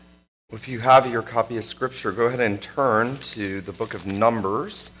If you have your copy of Scripture, go ahead and turn to the book of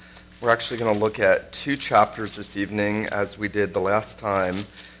Numbers. We're actually going to look at two chapters this evening, as we did the last time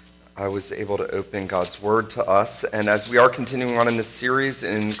I was able to open God's Word to us. And as we are continuing on in this series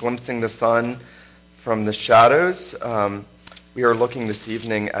in Glimpsing the Sun from the Shadows, we are looking this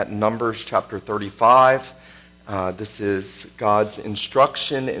evening at Numbers chapter 35. This is God's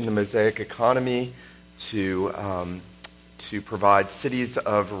instruction in the Mosaic economy to provide cities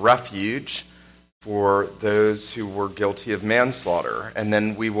of refuge for those who were guilty of manslaughter. And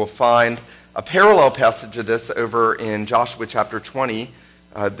then we will find a parallel passage of this over in Joshua chapter 20.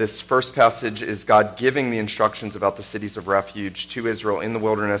 This first passage is God giving the instructions about the cities of refuge to Israel in the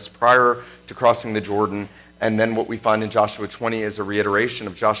wilderness prior to crossing the Jordan. And then what we find in Joshua 20 is a reiteration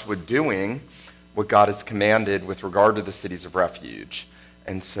of Joshua doing what God has commanded with regard to the cities of refuge.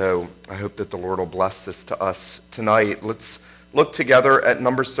 And so I hope that the Lord will bless this to us tonight. Let's look together at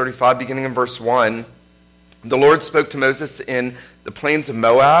Numbers 35, beginning in verse 1. The Lord spoke to Moses in the plains of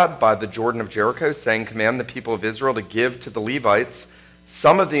Moab by the Jordan of Jericho, saying, "Command the people of Israel to give to the Levites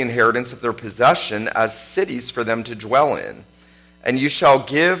some of the inheritance of their possession as cities for them to dwell in. And you shall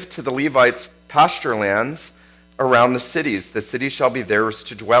give to the Levites pasture lands around the cities. The cities shall be theirs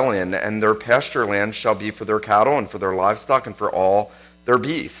to dwell in, and their pasture land shall be for their cattle and for their livestock and for all their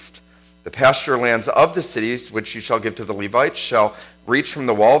beast. The pasture lands of the cities, which you shall give to the Levites, shall reach from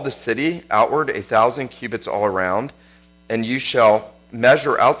the wall of the city outward 1,000 cubits all around, and you shall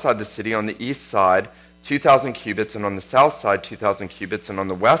measure outside the city on the east side 2,000 cubits, and on the south side 2,000 cubits, and on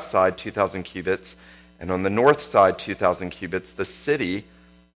the west side 2,000 cubits, and on the north side 2,000 cubits, the city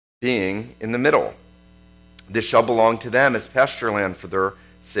being in the middle. This shall belong to them as pasture land for their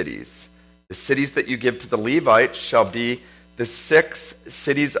cities. The cities that you give to the Levites shall be the 6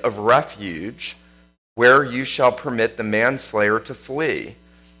 cities of refuge where you shall permit the manslayer to flee.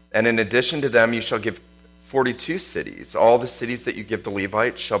 And in addition to them, you shall give 42 cities. All the cities that you give the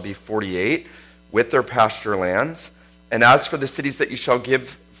Levites shall be 48 with their pasture lands. And as for the cities that you shall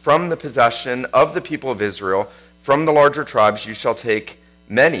give from the possession of the people of Israel, from the larger tribes you shall take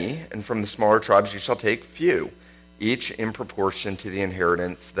many, and from the smaller tribes you shall take few, each in proportion to the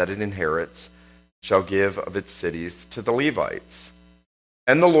inheritance that it inherits, shall give of its cities to the Levites.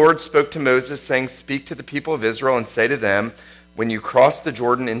 And the Lord spoke to Moses, saying, Speak to the people of Israel and say to them, When you cross the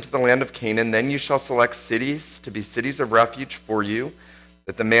Jordan into the land of Canaan, then you shall select cities to be cities of refuge for you,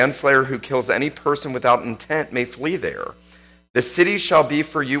 that the manslayer who kills any person without intent may flee there. The city shall be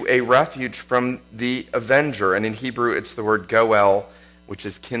for you a refuge from the avenger, and in Hebrew it's the word goel, which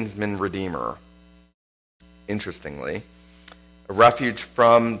is kinsman redeemer. Interestingly, a refuge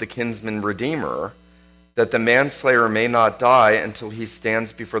from the kinsman redeemer, that the manslayer may not die until he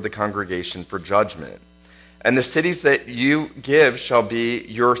stands before the congregation for judgment. And the cities that you give shall be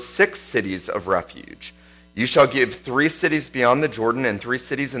your 6 cities of refuge. You shall give 3 cities beyond the Jordan and 3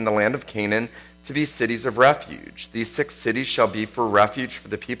 cities in the land of Canaan to be cities of refuge. These 6 cities shall be for refuge for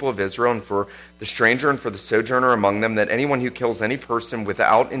the people of Israel and for the stranger and for the sojourner among them, that anyone who kills any person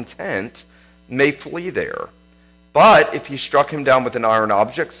without intent may flee there. But if he struck him down with an iron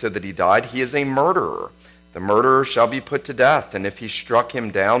object so that he died, he is a murderer. The murderer shall be put to death. And if he struck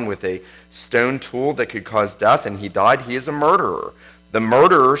him down with a stone tool that could cause death and he died, he is a murderer. The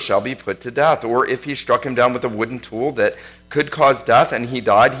murderer shall be put to death. Or if he struck him down with a wooden tool that could cause death and he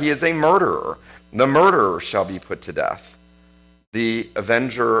died, he is a murderer. The murderer shall be put to death. The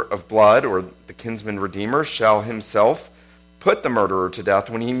avenger of blood, or the kinsman redeemer, shall himself put the murderer to death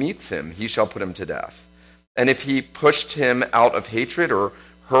when he meets him. He shall put him to death. And if he pushed him out of hatred or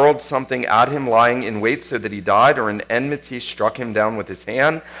hurled something at him lying in wait so that he died, or in enmity struck him down with his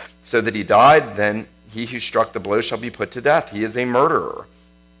hand so that he died, then he who struck the blow shall be put to death. He is a murderer.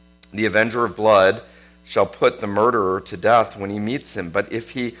 The avenger of blood shall put the murderer to death when he meets him. But if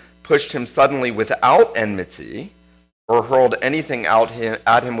he pushed him suddenly without enmity, or hurled anything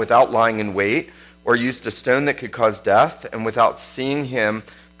at him without lying in wait, or used a stone that could cause death, and without seeing him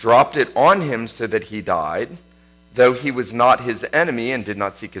dropped it on him so that he died, though he was not his enemy and did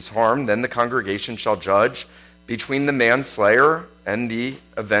not seek his harm, then the congregation shall judge between the manslayer and the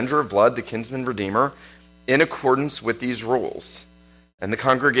avenger of blood, the kinsman redeemer, in accordance with these rules. And the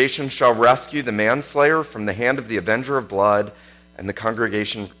congregation shall rescue the manslayer from the hand of the avenger of blood, and the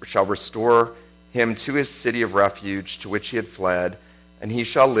congregation shall restore him to his city of refuge to which he had fled, and he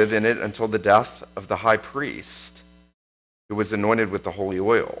shall live in it until the death of the high priest, who was anointed with the holy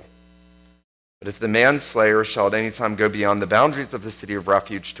oil. But if the manslayer shall at any time go beyond the boundaries of the city of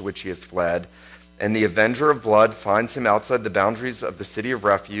refuge to which he has fled, and the avenger of blood finds him outside the boundaries of the city of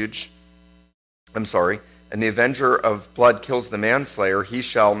refuge, and the avenger of blood kills the manslayer, he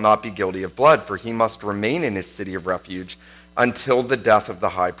shall not be guilty of blood, for he must remain in his city of refuge until the death of the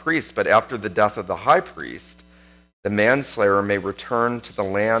high priest. But after the death of the high priest, the manslayer may return to the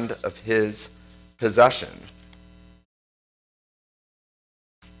land of his possession.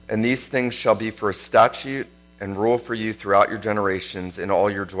 And these things shall be for a statute and rule for you throughout your generations in all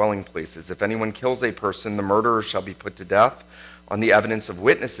your dwelling places. If anyone kills a person, the murderer shall be put to death on the evidence of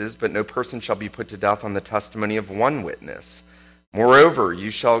witnesses, but no person shall be put to death on the testimony of one witness. Moreover, you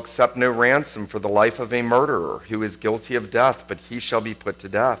shall accept no ransom for the life of a murderer who is guilty of death, but he shall be put to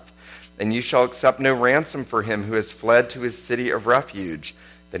death. And you shall accept no ransom for him who has fled to his city of refuge,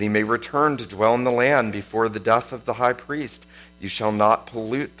 that he may return to dwell in the land before the death of the high priest. You shall not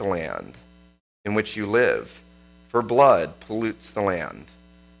pollute the land in which you live, for blood pollutes the land,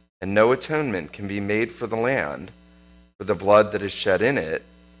 and no atonement can be made for the land for the blood that is shed in it,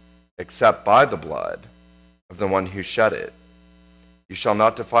 except by the blood of the one who shed it. You shall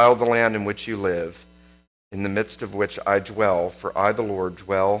not defile the land in which you live, in the midst of which I dwell, for I, the Lord,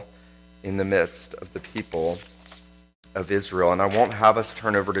 dwell in the midst of the people of Israel. And I won't have us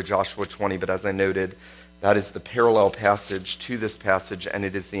turn over to Joshua 20, but as I noted, that is the parallel passage to this passage, and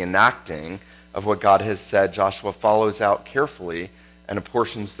it is the enacting of what God has said. Joshua follows out carefully and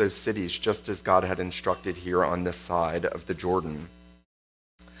apportions those cities just as God had instructed here on this side of the Jordan.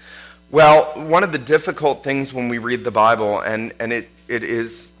 Well, one of the difficult things when we read the Bible, and it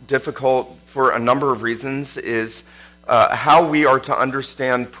is difficult for a number of reasons, is how we are to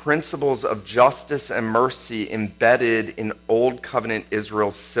understand principles of justice and mercy embedded in Old Covenant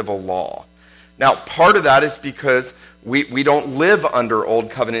Israel's civil law. Now, part of that is because we don't live under Old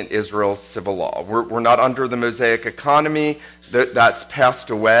Covenant Israel's civil law. We're not under the Mosaic economy. That's passed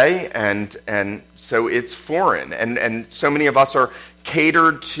away, and so it's foreign. And so many of us are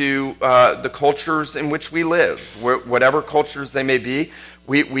catered to the cultures in which we live, whatever cultures they may be.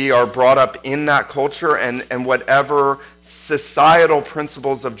 We are brought up in that culture, and whatever societal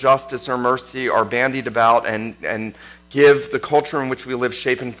principles of justice or mercy are bandied about and give the culture in which we live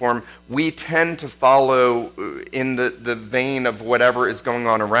shape and form, we tend to follow in the vein of whatever is going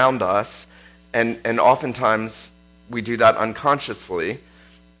on around us, and oftentimes we do that unconsciously.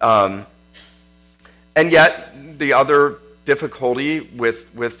 And yet, the other difficulty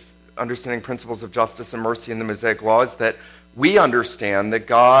with understanding principles of justice and mercy in the Mosaic Law is that we understand that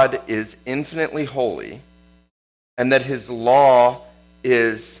God is infinitely holy and that his law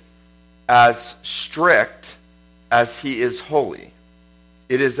is as strict as he is holy.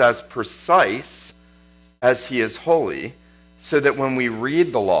 It is as precise as he is holy, so that when we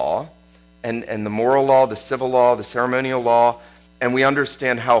read the law, and the moral law, the civil law, the ceremonial law, and we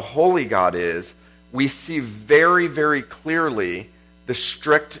understand how holy God is, we see very, very clearly the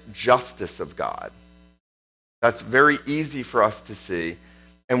strict justice of God. That's very easy for us to see,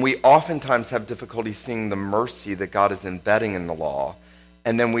 and we oftentimes have difficulty seeing the mercy that God is embedding in the law.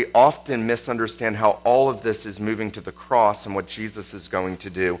 And then we often misunderstand how all of this is moving to the cross and what Jesus is going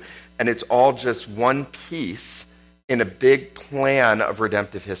to do. And it's all just one piece in a big plan of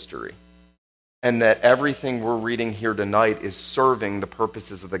redemptive history. And that everything we're reading here tonight is serving the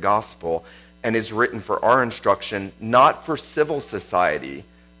purposes of the gospel and is written for our instruction, not for civil society,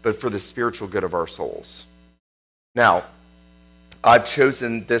 but for the spiritual good of our souls. Now, I've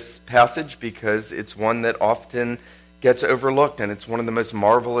chosen this passage because it's one that often gets overlooked, and it's one of the most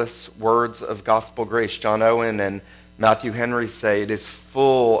marvelous words of gospel grace. John Owen and Matthew Henry say it is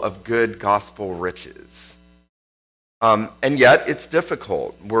full of good gospel riches. And yet it's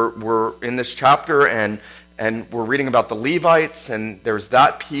difficult. We're in this chapter, and we're reading about the Levites, and there's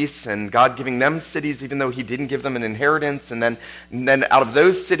that piece, and God giving them cities even though he didn't give them an inheritance. And then out of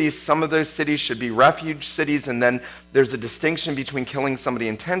those cities, some of those cities should be refuge cities, and then there's a distinction between killing somebody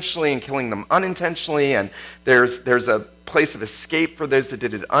intentionally and killing them unintentionally, and there's a place of escape for those that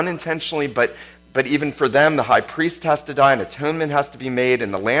did it unintentionally, but even for them, the high priest has to die, and atonement has to be made,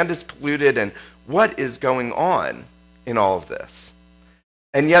 and the land is polluted, and what is going on in all of this?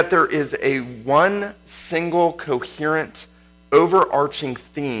 And yet there is one single coherent, overarching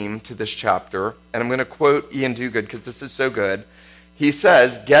theme to this chapter, and I'm going to quote Ian Duguid because this is so good. He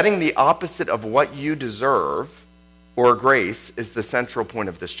says, getting the opposite of what you deserve, or grace, is the central point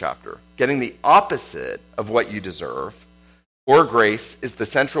of this chapter. Getting the opposite of what you deserve, or grace, is the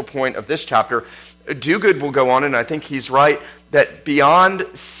central point of this chapter. Duguid will go on, and I think he's right, that beyond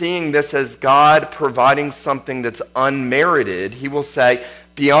seeing this as God providing something that's unmerited, he will say,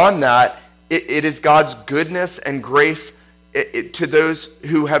 beyond that, it is God's goodness and grace to those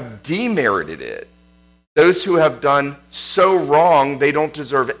who have demerited it. Those who have done so wrong, they don't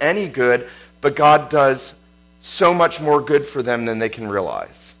deserve any good, but God does so much more good for them than they can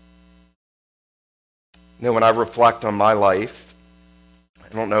realize. When I reflect on my life, I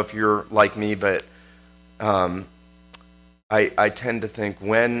don't know if you're like me, but I tend to think,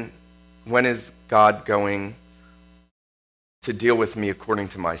 when is God going to deal with me according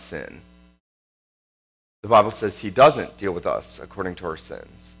to my sin? The Bible says he doesn't deal with us according to our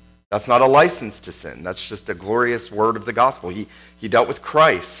sins. That's not a license to sin. That's just a glorious word of the gospel. He dealt with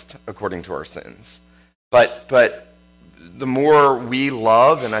Christ according to our sins. But the more we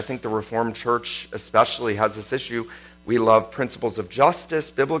love, and I think the Reformed Church especially has this issue, we love principles of justice,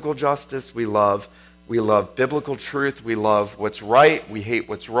 biblical justice. We love biblical truth. We love what's right. We hate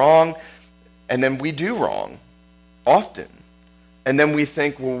what's wrong. And then we do wrong often. And then we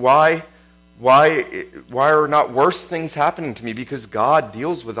think, well, why are not worse things happening to me? Because God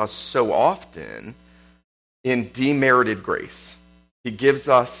deals with us so often in demerited grace. He gives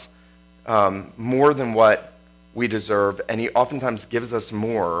us more than what we deserve, and he oftentimes gives us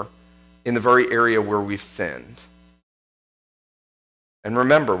more in the very area where we've sinned. And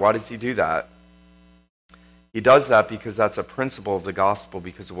remember, why does he do that? He does that because that's a principle of the gospel,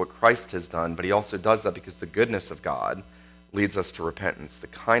 because of what Christ has done, but he also does that because the goodness of God leads us to repentance. The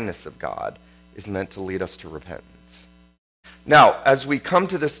kindness of God is meant to lead us to repentance. Now, as we come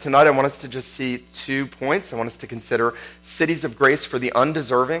to this tonight, I want us to just see 2 points. I want us to consider cities of grace for the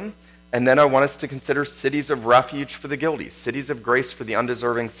undeserving, and then I want us to consider cities of refuge for the guilty. Cities of grace for the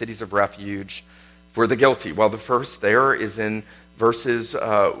undeserving, cities of refuge for the guilty. Well, the first there is in verses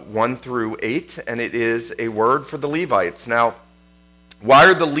 1 through 8, and it is a word for the Levites. Now, why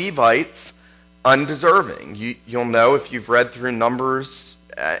are the Levites undeserving? You'll know if you've read through Numbers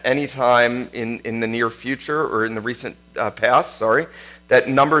anytime in the near future, or in the recent past, that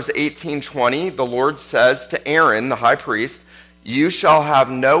Numbers 18:20, the Lord says to Aaron, the high priest, "You shall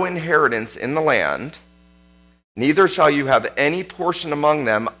have no inheritance in the land, neither shall you have any portion among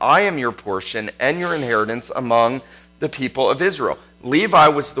them. I am your portion and your inheritance among the people of Israel." Levi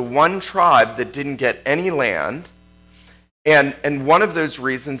was the one tribe that didn't get any land. And one of those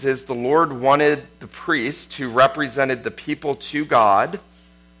reasons is the Lord wanted the priest who represented the people to God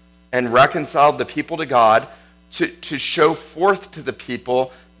and reconciled the people to God to show forth to the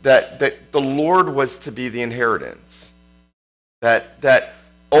people that the Lord was to be the inheritance. That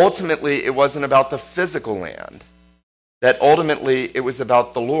ultimately it wasn't about the physical land. That ultimately it was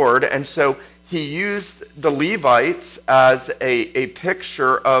about the Lord. And so he used the Levites as a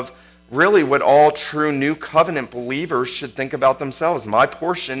picture of really what all true new covenant believers should think about themselves. My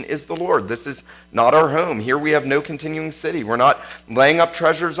portion is the Lord. This is not our home. Here we have no continuing city. We're not laying up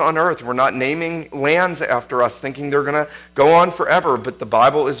treasures on earth. We're not naming lands after us thinking they're going to go on forever. But the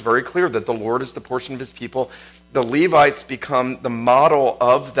Bible is very clear that the Lord is the portion of his people. The Levites become the model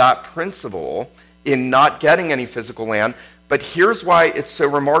of that principle in not getting any physical land. But here's why it's so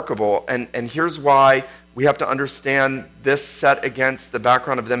remarkable, and here's why we have to understand this set against the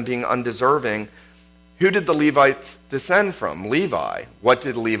background of them being undeserving. Who did the Levites descend from? Levi. What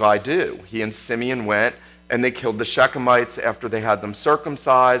did Levi do? He and Simeon went and they killed the Shechemites after they had them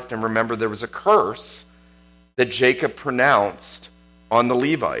circumcised. And remember, there was a curse that Jacob pronounced on the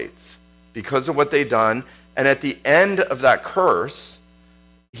Levites because of what they'd done. And at the end of that curse,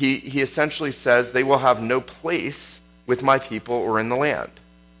 he essentially says, they will have no place with my people or in the land.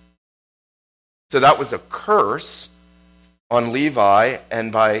 So that was a curse on Levi, and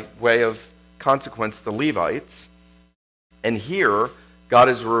by way of consequence, the Levites. And here, God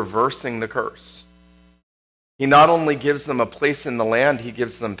is reversing the curse. He not only gives them a place in the land, he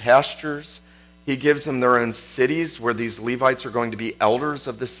gives them pastures. He gives them their own cities where these Levites are going to be elders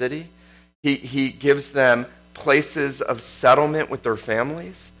of the city. He gives them places of settlement with their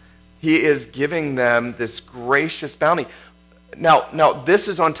families. He is giving them this gracious bounty. Now, this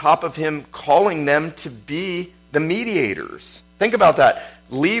is on top of him calling them to be the mediators. Think about that.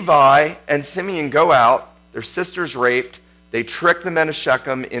 Levi and Simeon go out, their sister's raped, they trick the men of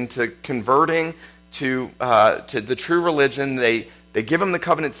Shechem into converting to the true religion. They give them the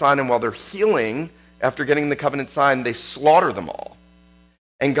covenant sign, and while they're healing, after getting the covenant sign, they slaughter them all.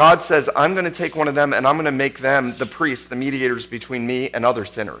 And God says, I'm going to take one of them, and I'm going to make them the priests, the mediators between me and other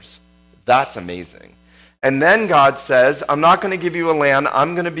sinners. That's amazing. And then God says, I'm not going to give you a land,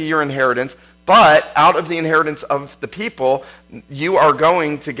 I'm going to be your inheritance, but out of the inheritance of the people, you are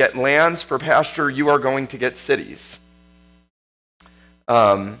going to get lands for pasture, you are going to get cities.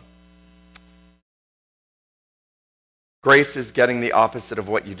 Grace is getting the opposite of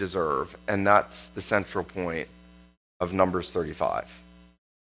what you deserve, and that's the central point of Numbers 35.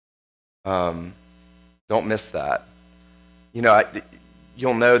 Don't miss that. You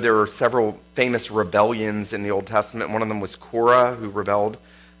you'll know there are several famous rebellions in the Old Testament. One of them was Korah, who rebelled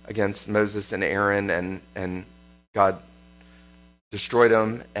against Moses and Aaron, and God destroyed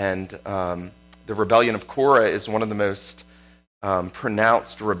them. And the rebellion of Korah is one of the most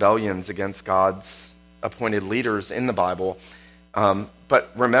pronounced rebellions against God's appointed leaders in the Bible. But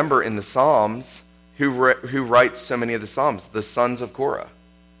remember, in the Psalms, who writes so many of the Psalms? The sons of Korah.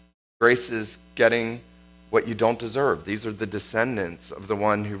 Grace is getting what you don't deserve. These are the descendants of the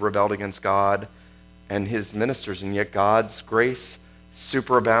one who rebelled against God and his ministers, and yet God's grace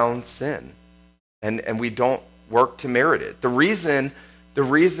superabounds sin. And we don't work to merit it. The reason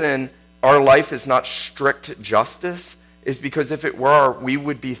our life is not strict justice is because if it were, we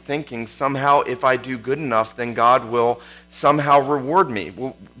would be thinking somehow if I do good enough, then God will somehow reward me.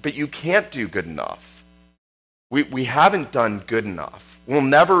 Well, but you can't do good enough. We haven't done good enough. We'll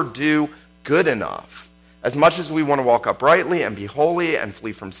never do good enough. As much as we want to walk uprightly and be holy and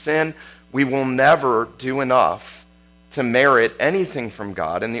flee from sin, we will never do enough to merit anything from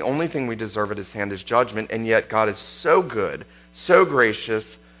God. And the only thing we deserve at his hand is judgment. And yet God is so good, so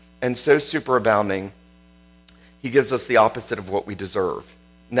gracious, and so superabounding, he gives us the opposite of what we deserve.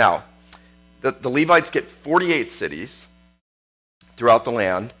 Now, the Levites get 48 cities throughout the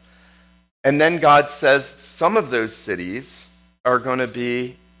land. And then God says some of those cities are going to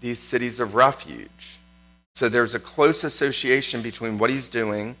be these cities of refuge. So there's a close association between what he's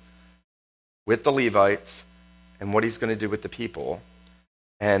doing with the Levites and what he's going to do with the people.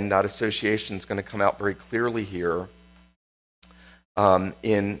 And that association is going to come out very clearly here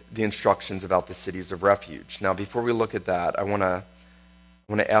in the instructions about the cities of refuge. Now, before we look at that, I want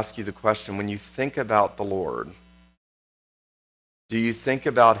to ask you the question, when you think about the Lord, do you think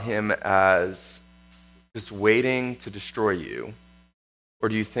about him as just waiting to destroy you? Or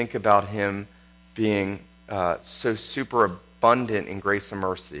do you think about him being so super abundant in grace and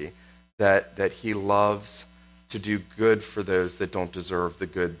mercy that he loves to do good for those that don't deserve the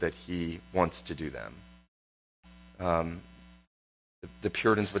good that he wants to do them? The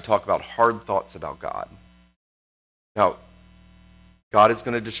Puritans would talk about hard thoughts about God. Now, God is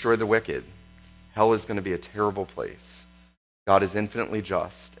going to destroy the wicked. Hell is going to be a terrible place. God is infinitely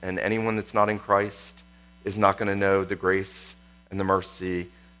just, and anyone that's not in Christ is not going to know the grace and the mercy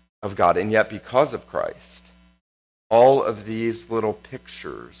of God. And yet, because of Christ, all of these little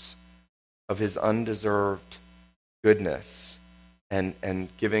pictures of his undeserved goodness and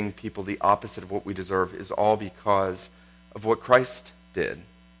giving people the opposite of what we deserve is all because of what Christ did.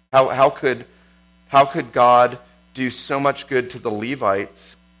 How could God do so much good to the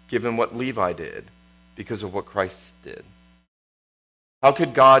Levites given what Levi did? Because of what Christ did. How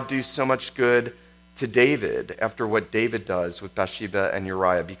could God do so much good to David after what David does with Bathsheba and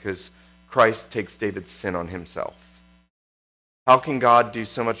Uriah? Because Christ takes David's sin on himself. How can God do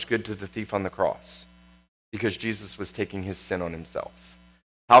so much good to the thief on the cross? Because Jesus was taking his sin on himself.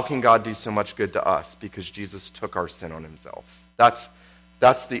 How can God do so much good to us? Because Jesus took our sin on himself. That's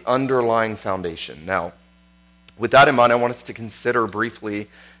the underlying foundation. Now, with that in mind, I want us to consider briefly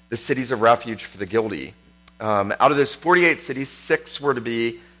the cities of refuge for the guilty. Out of those 48 cities, 6 were to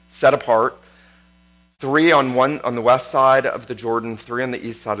be set apart. 3 on the west side of the Jordan, 3 on the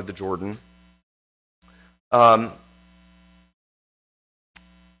east side of the Jordan.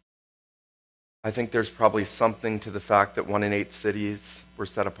 I think there's probably something to the fact that 1 in 8 cities were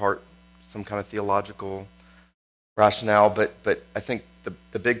set apart, some kind of theological rationale, but I think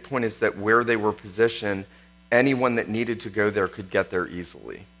the big point is that where they were positioned, anyone that needed to go there could get there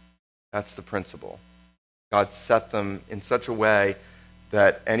easily. That's the principle. God set them in such a way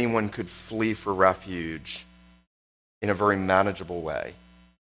that anyone could flee for refuge in a very manageable way.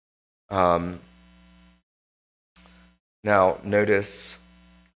 Now, notice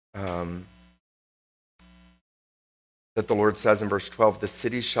that the Lord says in verse 12, the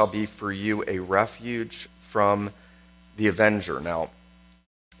city shall be for you a refuge from the avenger. Now,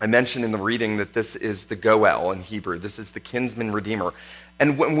 I mentioned in the reading that this is the Goel in Hebrew. This is the kinsman redeemer.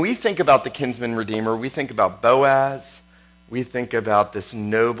 And when we think about the kinsman redeemer, we think about Boaz. We think about this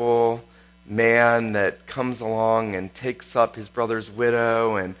noble man that comes along and takes up his brother's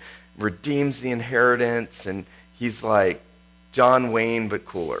widow and redeems the inheritance. And he's like John Wayne, but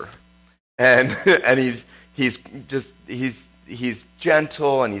cooler. And he's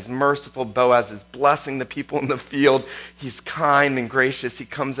gentle and he's merciful. Boaz is blessing the people in the field. He's kind and gracious. He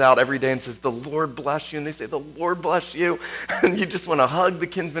comes out every day and says, the Lord bless you. And they say, the Lord bless you. And you just want to hug the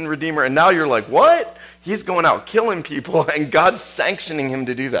kinsman redeemer. And now you're like, what? He's going out killing people and God's sanctioning him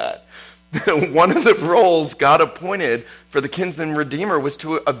to do that. One of the roles God appointed for the kinsman redeemer was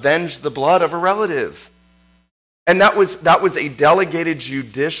to avenge the blood of a relative. And that was a delegated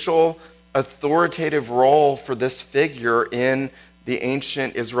judicial authoritative role for this figure in the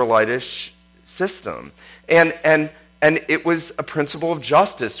ancient Israelitish system. And it was a principle of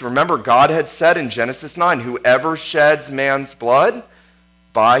justice. Remember, God had said in Genesis 9, whoever sheds man's blood,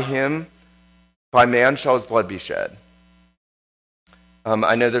 by man shall his blood be shed.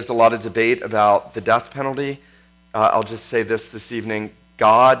 I know there's a lot of debate about the death penalty. I'll just say this evening.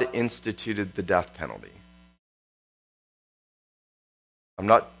 God instituted the death penalty. I'm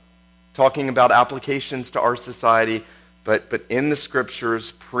not talking about applications to our society, but in the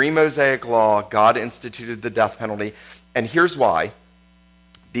scriptures, pre-Mosaic law, God instituted the death penalty. And here's why.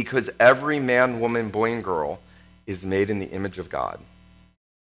 Because every man, woman, boy, and girl is made in the image of God.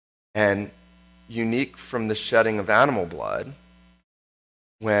 And unique from the shedding of animal blood,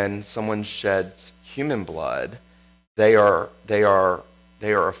 when someone sheds human blood, they are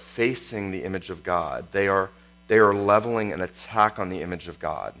effacing the image of God. They are leveling an attack on the image of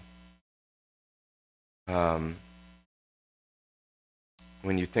God.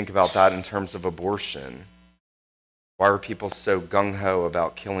 When you think about that in terms of abortion, why are people so gung-ho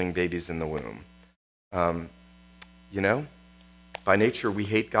about killing babies in the womb? By nature, we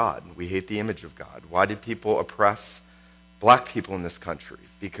hate God. We hate the image of God. Why did people oppress black people in this country?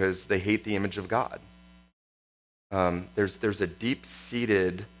 Because they hate the image of God. There's a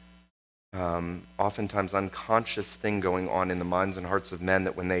deep-seated, oftentimes unconscious thing going on in the minds and hearts of men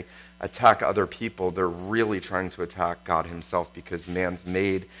that when they attack other people, they're really trying to attack God himself, because man's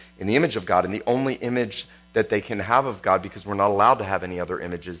made in the image of God, and the only image that they can have of God, because we're not allowed to have any other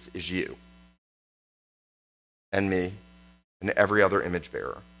images, is you and me and every other image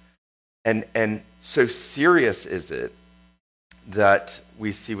bearer. And so serious is it that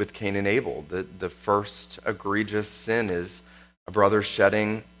we see with Cain and Abel. The first egregious sin is a brother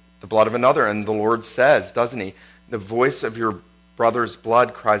shedding the blood of another. And the Lord says, doesn't he, the voice of your brother's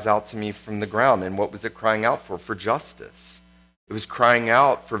blood cries out to me from the ground. And what was it crying out for? For justice. It was crying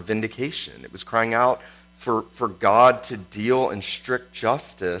out for vindication. It was crying out for God to deal in strict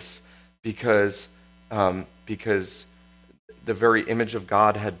justice, because the very image of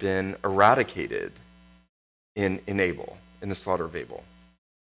God had been eradicated in Abel, in the slaughter of Abel.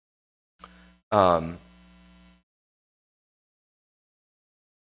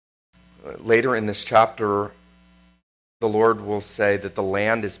 Later in this chapter, the Lord will say that the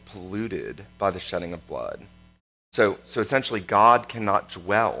land is polluted by the shedding of blood. So essentially, God cannot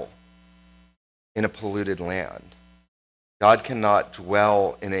dwell in a polluted land. God cannot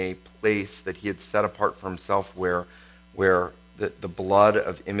dwell in a place that he had set apart for himself where the blood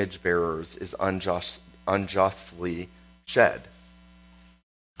of image bearers is unjustly shed.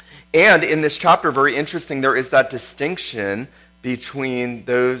 And in this chapter, very interesting, there is that distinction between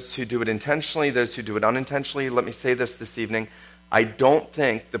those who do it intentionally, those who do it unintentionally. Let me say this evening. I don't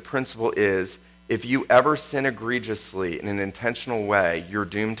think the principle is, if you ever sin egregiously in an intentional way, you're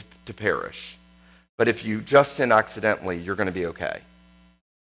doomed to perish. But if you just sin accidentally, you're going to be okay.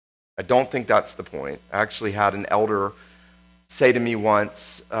 I don't think that's the point. I actually had an elder say to me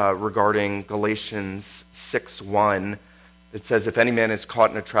once regarding Galatians 6:1, it says, if any man is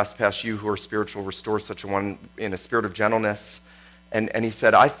caught in a trespass, you who are spiritual, restore such a one in a spirit of gentleness. And he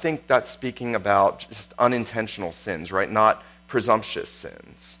said, I think that's speaking about just unintentional sins, right? Not presumptuous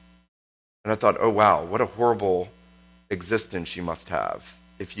sins. And I thought, oh wow, what a horrible existence you must have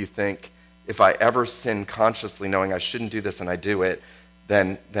if you think, if I ever sin consciously knowing I shouldn't do this and I do it,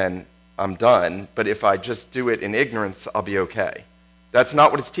 then I'm done. But if I just do it in ignorance, I'll be okay. That's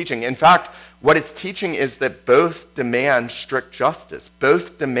not what it's teaching. In fact, what it's teaching is that both demand strict justice,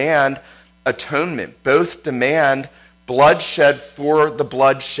 both demand atonement, both demand bloodshed for the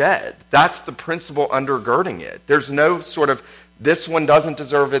bloodshed. That's the principle undergirding it. There's no sort of, this one doesn't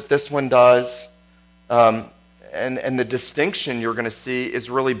deserve it, this one does. And the distinction you're going to see is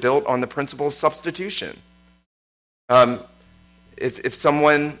really built on the principle of substitution. If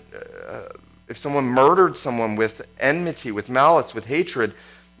someone murdered someone with enmity, with malice, with hatred,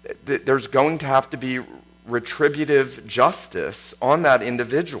 there's going to have to be retributive justice on that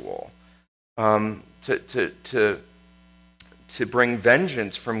individual to bring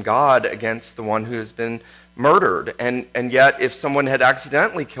vengeance from God against the one who has been murdered. And yet, if someone had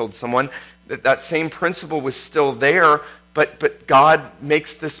accidentally killed someone, that same principle was still there, but God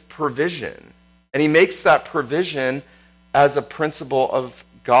makes this provision. And he makes that provision as a principle of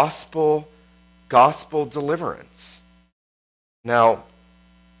gospel deliverance. Now,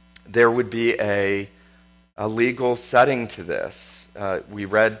 there would be a legal setting to this. We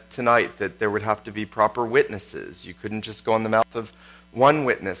read tonight that there would have to be proper witnesses. You couldn't just go in the mouth of one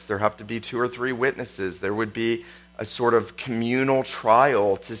witness. There have to be 2 or 3 witnesses. There would be a sort of communal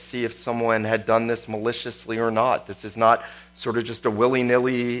trial to see if someone had done this maliciously or not. This is not sort of just a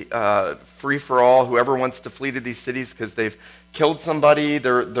willy-nilly free-for-all. Whoever wants to flee to these cities because they've killed somebody,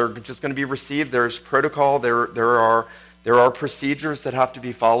 they're just going to be received. There's protocol. There are procedures that have to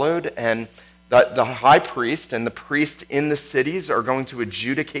be followed, and the high priest and the priest in the cities are going to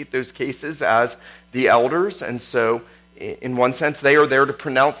adjudicate those cases as the elders. And so, in one sense, they are there to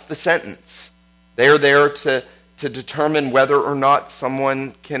pronounce the sentence. They are there to determine whether or not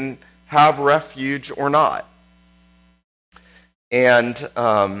someone can have refuge or not. And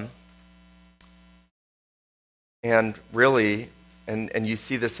really, and you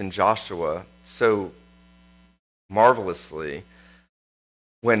see this in Joshua so marvelously,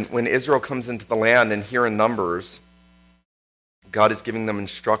 when Israel comes into the land, and here in Numbers, God is giving them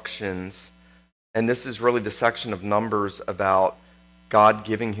instructions, and this is really the section of Numbers about God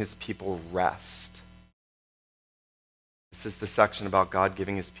giving his people rest. This is the section about God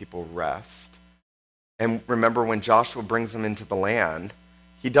giving his people rest. And remember, when Joshua brings them into the land,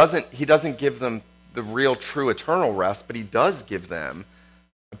 he doesn't give them the real, true, eternal rest, but he does give them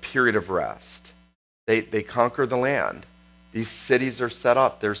a period of rest. They conquer the land. These cities are set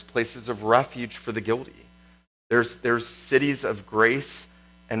up. There's places of refuge for the guilty. There's cities of grace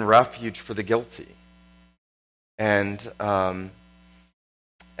and refuge for the guilty. And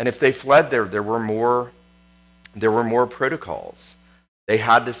if they fled there were more protocols. They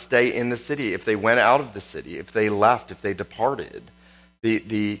had to stay in the city. If they went out of the city, if they left, if they departed,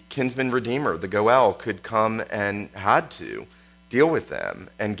 the kinsman redeemer, the Goel, could come and had to deal with them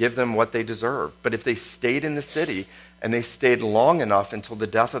and give them what they deserved. But if they stayed in the city and they stayed long enough until the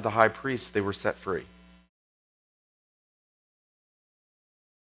death of the high priest, they were set free.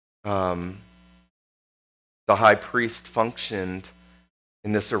 The high priest functioned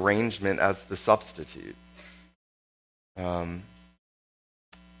in this arrangement as the substitute.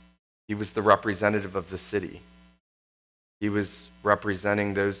 He was the representative of the city. He was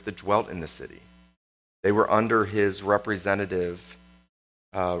representing those that dwelt in the city. They were under his representative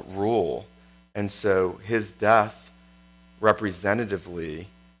rule. And so his death representatively,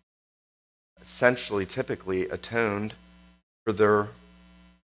 essentially, typically atoned for their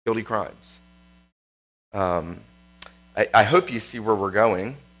guilty crimes. I hope you see where we're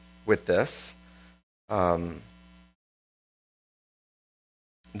going with this. John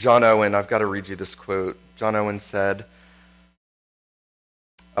Owen, I've got to read you this quote. John Owen said,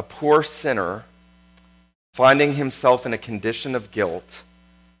 "A poor sinner, finding himself in a condition of guilt,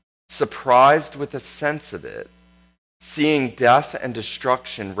 surprised with a sense of it, seeing death and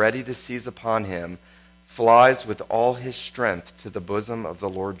destruction ready to seize upon him, flies with all his strength to the bosom of the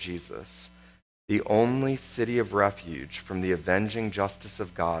Lord Jesus, the only city of refuge from the avenging justice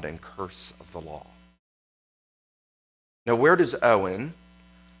of God and curse of the law." Now, where does Owen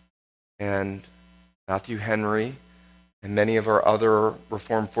and Matthew Henry and many of our other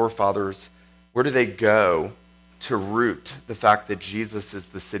Reformed forefathers, where do they go to root the fact that Jesus is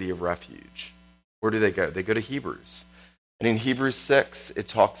the city of refuge? Where do they go? They go to Hebrews. And in Hebrews 6, it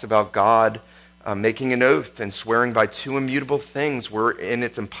talks about God making an oath and swearing by 2 immutable things wherein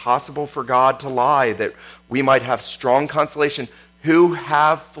it's impossible for God to lie, that we might have strong consolation, who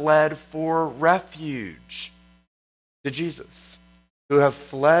have fled for refuge to Jesus, who have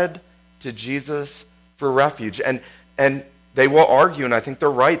fled to Jesus for refuge. And they will argue, and I think they're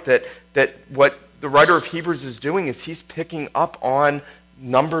right, that what the writer of Hebrews is doing is he's picking up on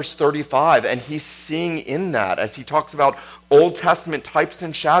Numbers 35, and he's seeing in that, as he talks about Old Testament types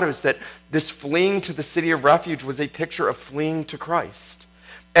and shadows, that this fleeing to the city of refuge was a picture of fleeing to Christ.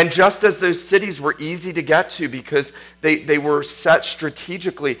 And just as those cities were easy to get to because they were set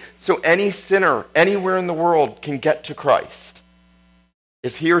strategically, so any sinner anywhere in the world can get to Christ.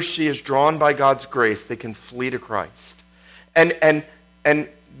 If he or she is drawn by God's grace, they can flee to Christ. And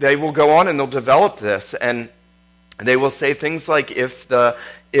they will go on and they'll develop this, and they will say things like, if the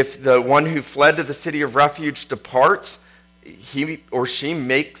one who fled to the city of refuge departs, he or she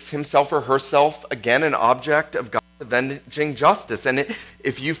makes himself or herself again an object of God's avenging justice. And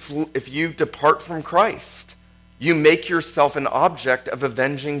if you depart from Christ, you make yourself an object of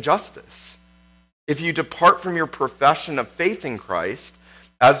avenging justice. If you depart from your profession of faith in Christ,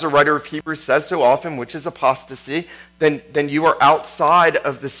 as the writer of Hebrews says so often, which is apostasy, then you are outside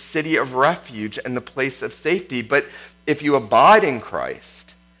of the city of refuge and the place of safety. But if you abide in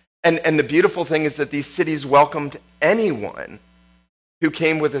Christ, and the beautiful thing is that these cities welcomed anyone who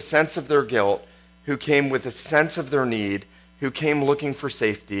came with a sense of their guilt, who came with a sense of their need, who came looking for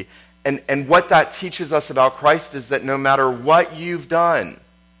safety. And what that teaches us about Christ is that no matter what you've done,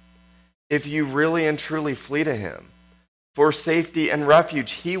 if you really and truly flee to him for safety and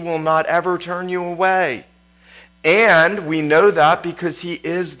refuge, he will not ever turn you away. And we know that because he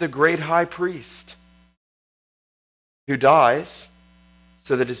is the great high priest who dies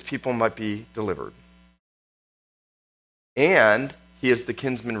so that his people might be delivered. And he is the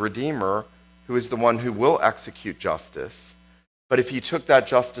kinsman redeemer who is the one who will execute justice. But if he took that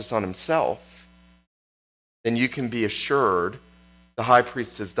justice on himself, then you can be assured the high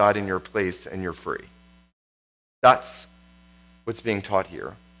priest has died in your place and you're free. That's what's being taught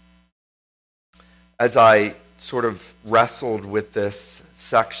here. As I sort of wrestled with this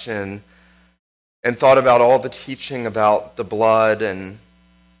section and thought about all the teaching about the blood and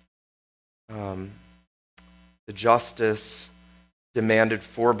the justice demanded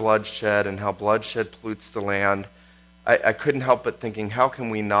for bloodshed and how bloodshed pollutes the land, I couldn't help but thinking, how can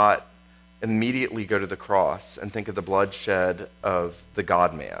we not immediately go to the cross and think of the bloodshed of the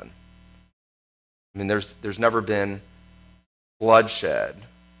God-man? I mean, there's never been bloodshed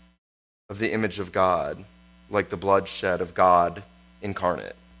of the image of God like the bloodshed of God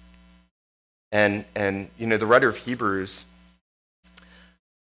incarnate. And you know, the writer of Hebrews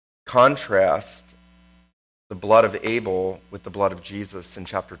contrasts the blood of Abel with the blood of Jesus in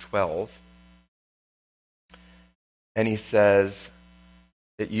chapter 12. And he says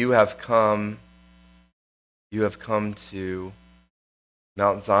that you have come to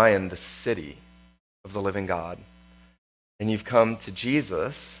Mount Zion, the city of the living God. And you've come to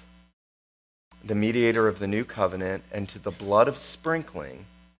Jesus, the mediator of the new covenant, and to the blood of sprinkling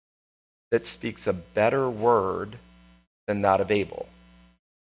that speaks a better word than that of Abel.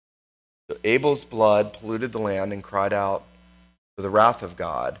 So Abel's blood polluted the land and cried out for the wrath of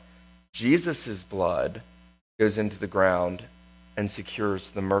God. Jesus' blood goes into the ground and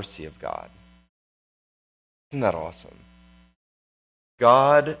secures the mercy of God. Isn't that awesome?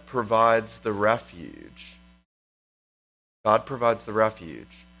 God provides the refuge. God provides the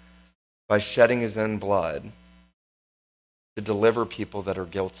refuge by shedding his own blood to deliver people that are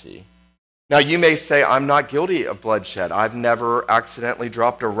guilty. Now, you may say, I'm not guilty of bloodshed. I've never accidentally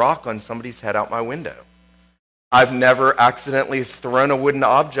dropped a rock on somebody's head out my window. I've never accidentally thrown a wooden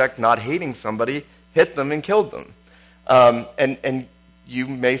object, not hating somebody, hit them and killed them. And you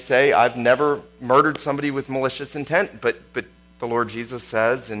may say, I've never murdered somebody with malicious intent, but the Lord Jesus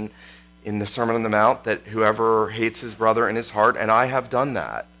says in the Sermon on the Mount that whoever hates his brother in his heart, and I have done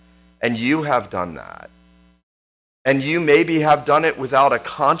that, and you have done that. And you maybe have done it without a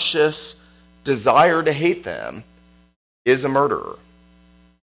conscious desire to hate them, is a murderer.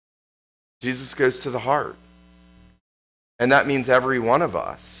 Jesus goes to the heart. And that means every one of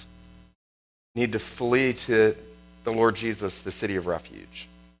us need to flee to the Lord Jesus, the city of refuge.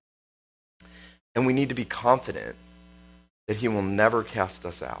 And we need to be confident that he will never cast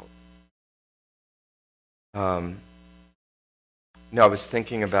us out. I was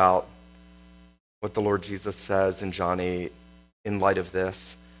thinking about what the Lord Jesus says in John 8 in light of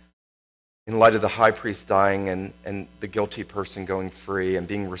this, in light of the high priest dying and the guilty person going free and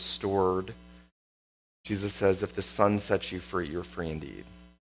being restored. Jesus says, if the Son sets you free, you're free indeed.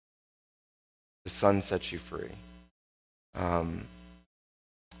 The Son sets you free.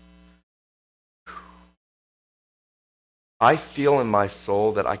 I feel in my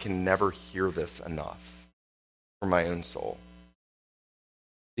soul that I can never hear this enough for my own soul.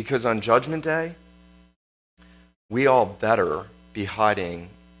 Because on Judgment Day, we all better be hiding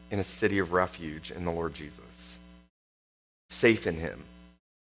in a city of refuge in the Lord Jesus, safe in him.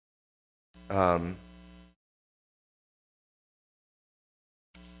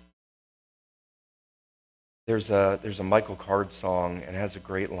 There's a Michael Card song, and it has a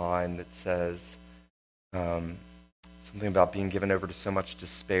great line that says something about being given over to so much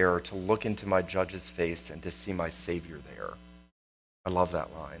despair to look into my judge's face and to see my Savior there. I love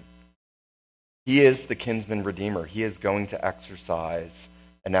that line. He is the kinsman redeemer. He is going to exercise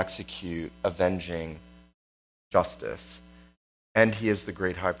and execute avenging justice. And he is the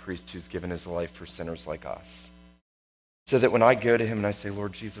great high priest who's given his life for sinners like us. So that when I go to him and I say,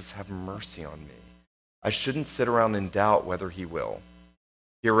 Lord Jesus, have mercy on me, I shouldn't sit around in doubt whether he will.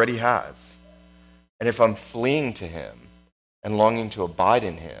 He already has. And if I'm fleeing to him and longing to abide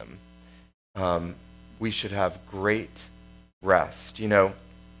in him, we should have great rest. You know,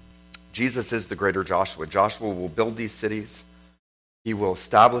 Jesus is the greater Joshua. Joshua will build these cities. He will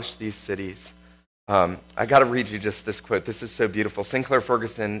establish these cities. I got to read you just this quote. This is so beautiful. Sinclair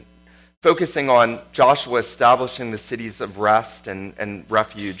Ferguson, focusing on Joshua establishing the cities of rest and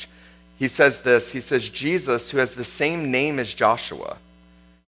refuge, He says this, he says, Jesus, who has the same name as Joshua,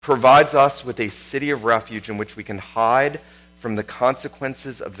 provides us with a city of refuge in which we can hide from the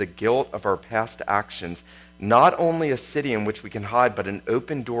consequences of the guilt of our past actions. Not only a city in which we can hide, but an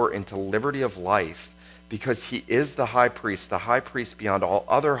open door into liberty of life, because he is the high priest beyond all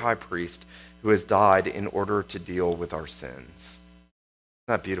other high priests, who has died in order to deal with our sins. Isn't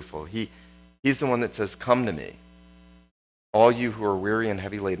that beautiful? He's the one that says, come to me, all you who are weary and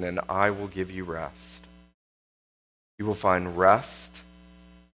heavy laden, and I will give you rest. You will find rest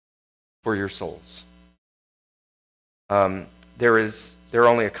for your souls. There are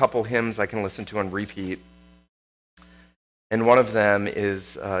only a couple hymns I can listen to on repeat, and one of them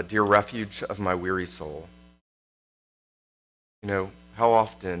is Dear Refuge of My Weary Soul. You know, how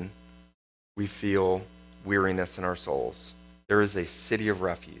often we feel weariness in our souls. There is a city of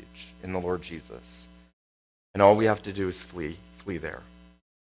refuge in the Lord Jesus, and all we have to do is flee there.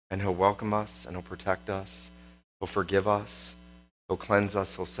 And he'll welcome us, and he'll protect us, he'll forgive us, he'll cleanse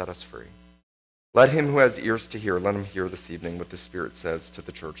us, he'll set us free. Let him who has ears to hear, let him hear this evening what the Spirit says to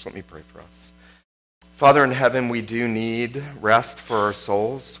the church. Let me pray for us. Father in heaven, we do need rest for our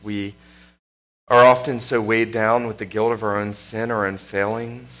souls. We are often so weighed down with the guilt of our own sin, our own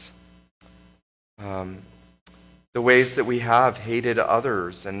failings, the ways that we have hated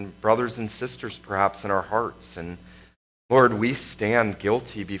others and brothers and sisters perhaps in our hearts. And Lord, we stand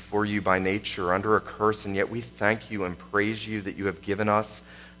guilty before you by nature, under a curse, and yet we thank you and praise you that you have given us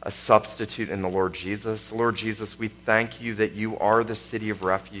a substitute in the Lord Jesus. Lord Jesus, we thank you that you are the city of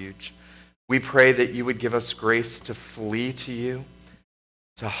refuge. We pray that you would give us grace to flee to you,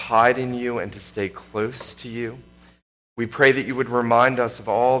 to hide in you, and to stay close to you. We pray that you would remind us of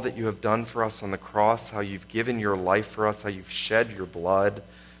all that you have done for us on the cross, how you've given your life for us, how you've shed your blood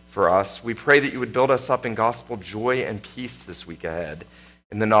for us. We pray that you would build us up in gospel joy and peace this week ahead.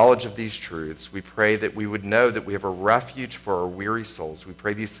 In the knowledge of these truths, we pray that we would know that we have a refuge for our weary souls. We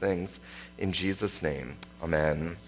pray these things in Jesus' name. Amen.